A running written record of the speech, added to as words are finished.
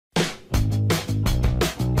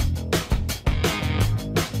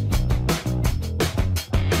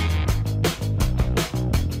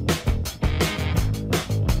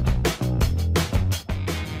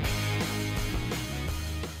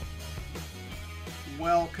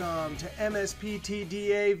Welcome to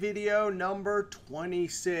MSPTDA video number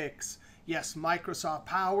 26. Yes, Microsoft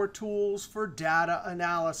Power Tools for data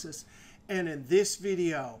analysis. And in this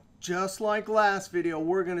video, just like last video,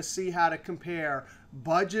 we're going to see how to compare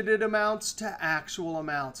budgeted amounts to actual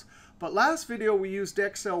amounts. But last video, we used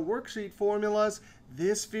Excel worksheet formulas.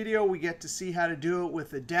 This video, we get to see how to do it with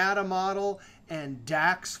the data model and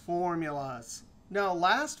DAX formulas. Now,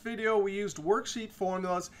 last video, we used worksheet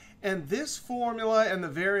formulas, and this formula and the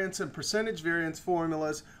variance and percentage variance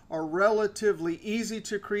formulas are relatively easy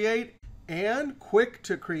to create and quick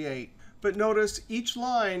to create. But notice each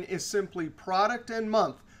line is simply product and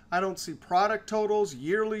month. I don't see product totals,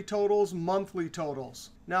 yearly totals, monthly totals.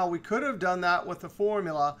 Now, we could have done that with the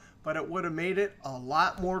formula, but it would have made it a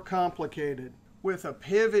lot more complicated. With a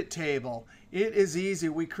pivot table, it is easy.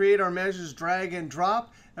 We create our measures, drag and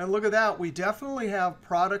drop, and look at that. We definitely have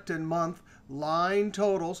product and month line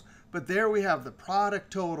totals, but there we have the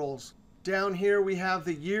product totals. Down here we have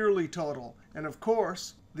the yearly total. And of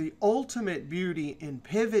course, the ultimate beauty in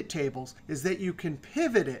pivot tables is that you can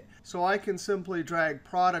pivot it. So I can simply drag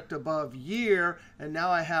product above year, and now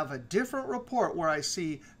I have a different report where I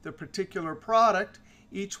see the particular product,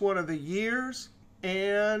 each one of the years,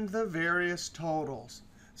 and the various totals.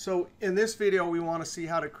 So in this video, we want to see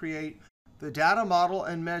how to create the data model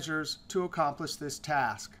and measures to accomplish this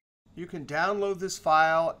task. You can download this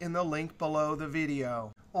file in the link below the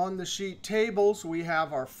video. On the sheet tables, we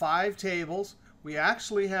have our 5 tables. We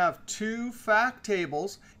actually have 2 fact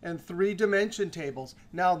tables and 3 dimension tables.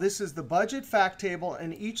 Now, this is the budget fact table,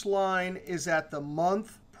 and each line is at the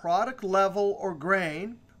month product level or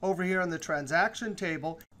grain. Over here in the transaction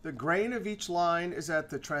table, the grain of each line is at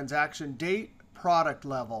the transaction date product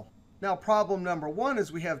level. Now, problem number 1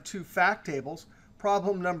 is we have 2 fact tables.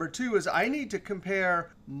 Problem number 2 is I need to compare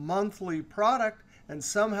monthly product and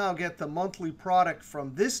somehow get the monthly product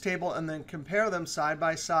from this table and then compare them side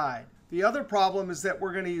by side. The other problem is that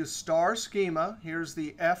we're going to use star schema. Here's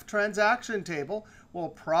the F transaction table. Well,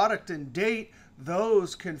 product and date,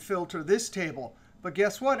 those can filter this table. But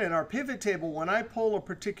guess what? In our pivot table, when I pull a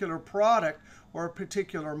particular product or a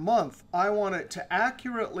particular month, I want it to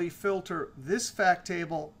accurately filter this fact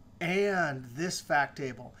table and this fact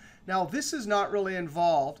table. Now, this is not really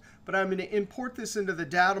involved, but I'm going to import this into the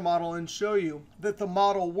data model and show you that the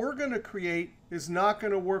model we're going to create is not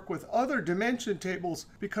going to work with other dimension tables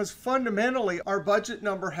because fundamentally our budget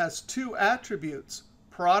number has 2 attributes,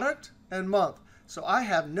 product and month. So I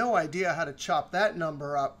have no idea how to chop that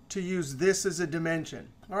number up to use this as a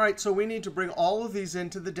dimension. All right, so we need to bring all of these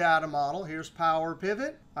into the data model. Here's Power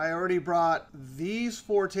Pivot. I already brought these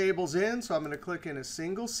 4 tables in, so I'm going to click in a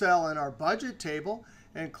single cell in our budget table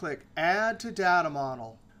and click Add to Data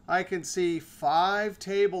Model. I can see 5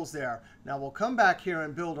 tables there. Now, we'll come back here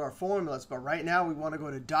and build our formulas, but right now we want to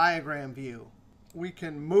go to Diagram View. We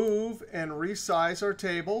can move and resize our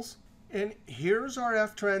tables. And here's our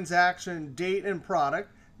F transaction date and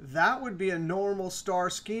product. That would be a normal star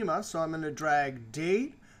schema. So I'm going to drag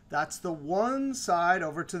date. That's the one side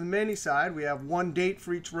over to the many side. We have 1 date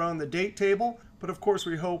for each row in the date table. But of course,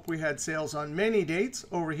 we hope we had sales on many dates.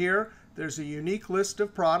 Over here, there's a unique list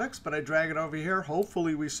of products, but I drag it over here.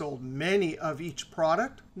 Hopefully, we sold many of each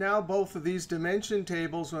product. Now, both of these dimension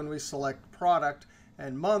tables, when we select product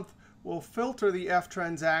and month, will filter the F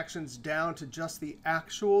transactions down to just the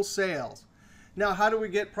actual sales. Now, how do we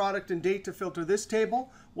get product and date to filter this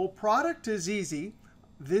table? Well, product is easy.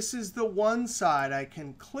 This is the one side. I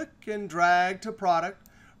can click and drag to product.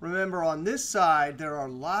 Remember, on this side, there are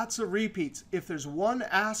lots of repeats. If there's 1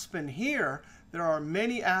 Aspen here, there are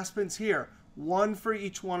many Aspens here, 1 for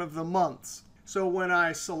each one of the months. So when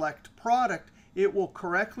I select product, it will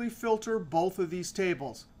correctly filter both of these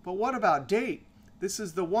tables. But what about date? This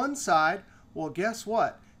is the one side. Well, guess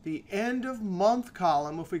what? The end of month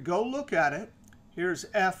column, if we go look at it, here's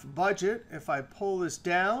F budget. If I pull this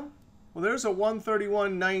down, well, there's a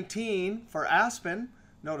 131.19 for Aspen.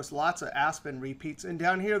 Notice lots of Aspen repeats. And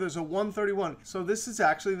down here, there's a 131. So this is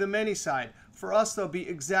actually the many side. For us, there'll be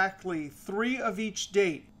exactly 3 of each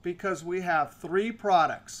date because we have 3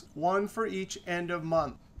 products, 1 for each end of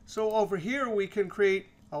month. So over here, we can create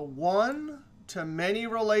a one-to-many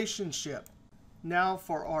relationship. Now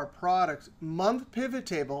for our product month pivot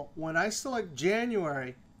table, when I select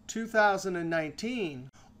January 2019,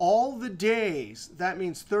 all the days, that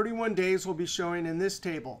means 31 days will be showing in this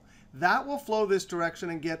table. That will flow this direction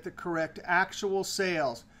and get the correct actual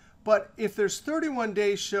sales. But if there's 31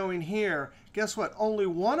 days showing here, guess what? Only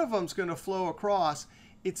one of them is going to flow across.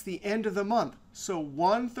 It's the end of the month. So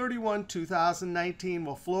 1/31/2019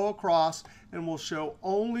 will flow across and will show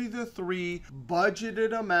only the 3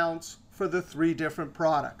 budgeted amounts for the 3 different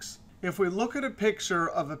products. If we look at a picture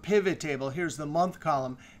of a pivot table, here's the month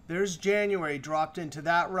column. There's January dropped into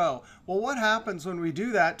that row. Well, what happens when we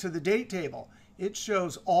do that to the date table? It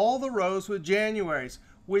shows all the rows with Januaries,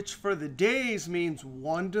 which for the days means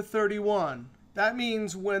 1 to 31. That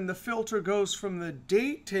means when the filter goes from the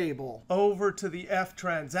date table over to the F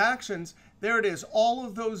transactions, there it is. All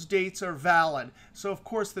of those dates are valid. So, of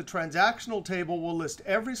course, the transactional table will list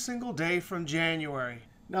every single day from January.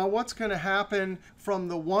 Now, what's going to happen from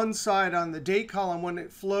the one side on the date column when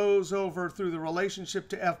it flows over through the relationship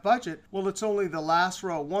to F budget? Well, it's only the last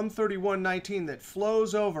row, 131.19, that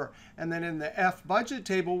flows over. And then in the F budget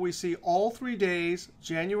table, we see all 3 days,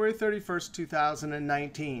 January 31st,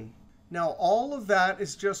 2019. Now, all of that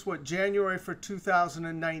is just what January for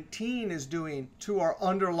 2019 is doing to our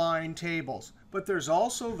underlying tables. But there's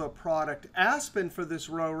also the product Aspen for this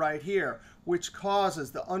row right here, which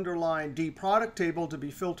causes the underlying D product table to be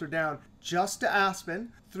filtered down just to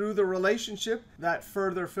Aspen through the relationship. That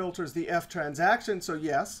further filters the F transaction. So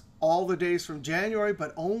yes, all the days from January,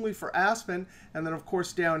 but only for Aspen. And then, of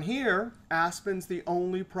course, down here, Aspen's the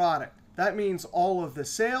only product. That means all of the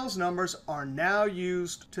sales numbers are now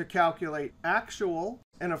used to calculate actual.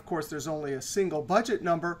 And, of course, there's only a single budget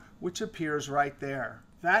number, which appears right there.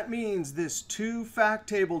 That means this 2-fact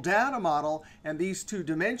table data model and these 2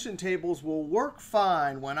 dimension tables will work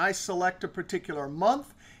fine. When I select a particular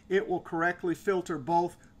month, it will correctly filter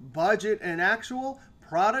both budget and actual.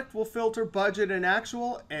 Product will filter budget and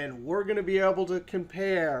actual, and we're going to be able to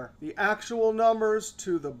compare the actual numbers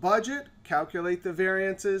to the budget, calculate the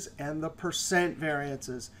variances, and the percent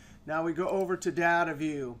variances. Now we go over to Data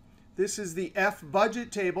View. This is the F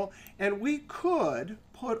budget table, and we could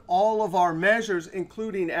put all of our measures,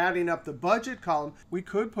 including adding up the budget column, we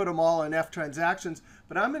could put them all in F transactions,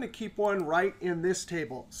 but I'm going to keep one right in this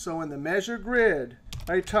table. So in the measure grid,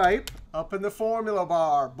 I type up in the formula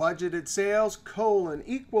bar, budgeted sales, :,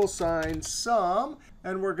 sum,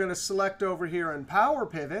 and we're going to select over here in Power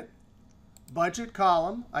Pivot, budget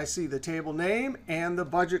column. I see the table name and the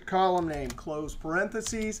budget column name, close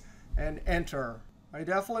parentheses, and enter. I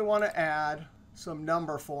definitely want to add some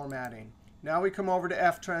number formatting. Now we come over to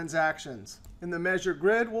F transactions. In the measure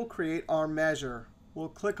grid, we'll create our measure. We'll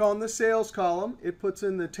click on the sales column. It puts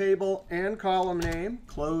in the table and column name,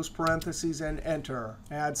 close parentheses, and enter.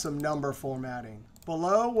 Add some number formatting.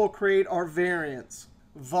 Below, we'll create our variance.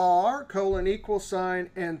 var, :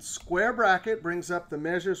 and square bracket brings up the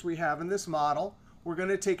measures we have in this model. We're going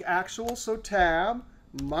to take actual, so tab,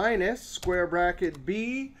 minus square bracket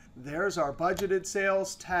B. There's our budgeted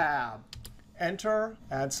sales tab. Enter,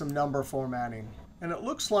 add some number formatting. And it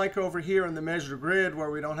looks like over here in the measure grid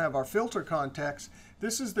where we don't have our filter context,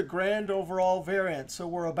 this is the grand overall variance. So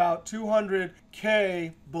we're about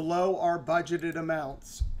 200K below our budgeted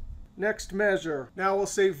amounts. Next measure. Now we'll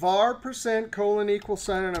say var %, :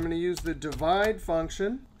 and I'm going to use the divide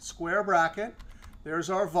function, square bracket.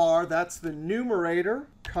 There's our var. That's the numerator,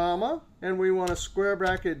 comma. And we want a square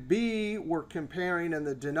bracket B. We're comparing in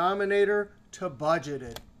the denominator to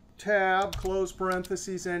budgeted. Tab, close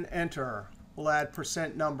parentheses, and enter. We'll add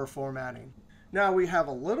 % number formatting. Now we have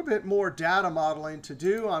a little bit more data modeling to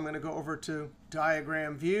do. I'm going to go over to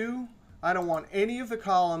Diagram View. I don't want any of the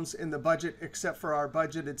columns in the budget except for our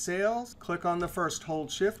budgeted sales. Click on the first,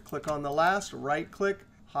 hold Shift, click on the last, right-click,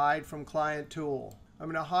 hide from Client Tool. I'm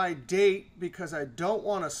going to hide date because I don't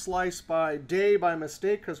want to slice by day by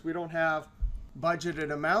mistake because we don't have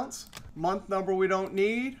budgeted amounts. Month number we don't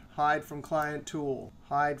need, hide from Client Tool.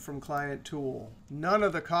 Hide from Client Tool. None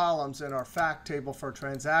of the columns in our fact table for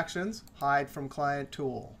transactions, hide from Client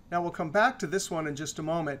Tool. Now we'll come back to this one in just a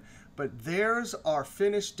moment, but there's our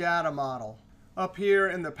finished data model. Up here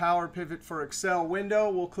in the Power Pivot for Excel window,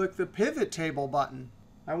 we'll click the Pivot Table button.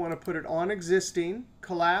 I want to put it on Existing,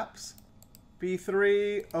 Collapse,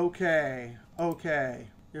 B3, OK, OK.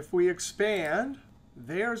 If we expand,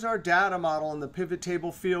 there's our data model in the Pivot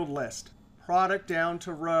Table field list. Product down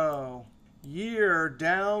to row. Year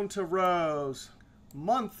down to rows.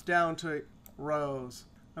 Month down to rows.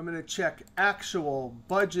 I'm going to check actual,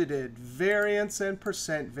 budgeted, variance, and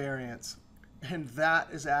 % variance. And that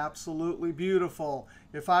is absolutely beautiful.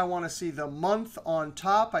 If I want to see the month on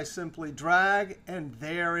top, I simply drag, and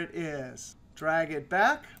there it is. Drag it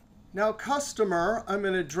back. Now customer, I'm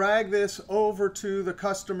going to drag this over to the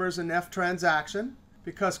customers in F transaction.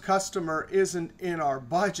 Because customer isn't in our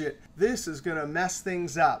budget, this is going to mess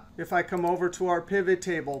things up. If I come over to our pivot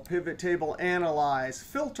table analyze,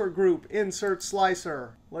 filter group, insert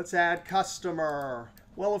slicer. Let's add customer.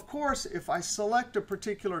 Well, of course, if I select a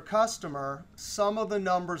particular customer, some of the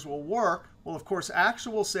numbers will work. Well, of course,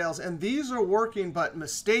 actual sales, and these are working, but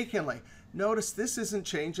mistakenly. Notice this isn't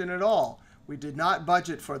changing at all. We did not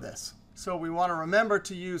budget for this. So we want to remember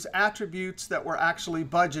to use attributes that were actually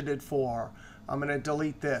budgeted for. I'm going to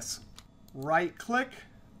delete this. Right-click,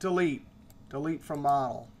 delete. Delete from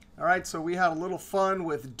model. All right, so we had a little fun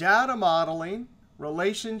with data modeling,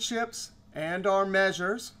 relationships, and our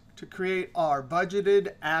measures to create our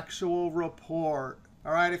budgeted actual report.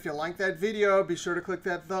 All right, if you like that video, be sure to click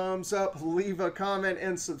that thumbs up, leave a comment,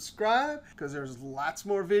 and subscribe, because there's lots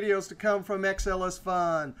more videos to come from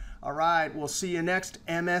Excelisfun. All right, we'll see you next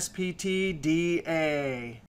MSPTDA.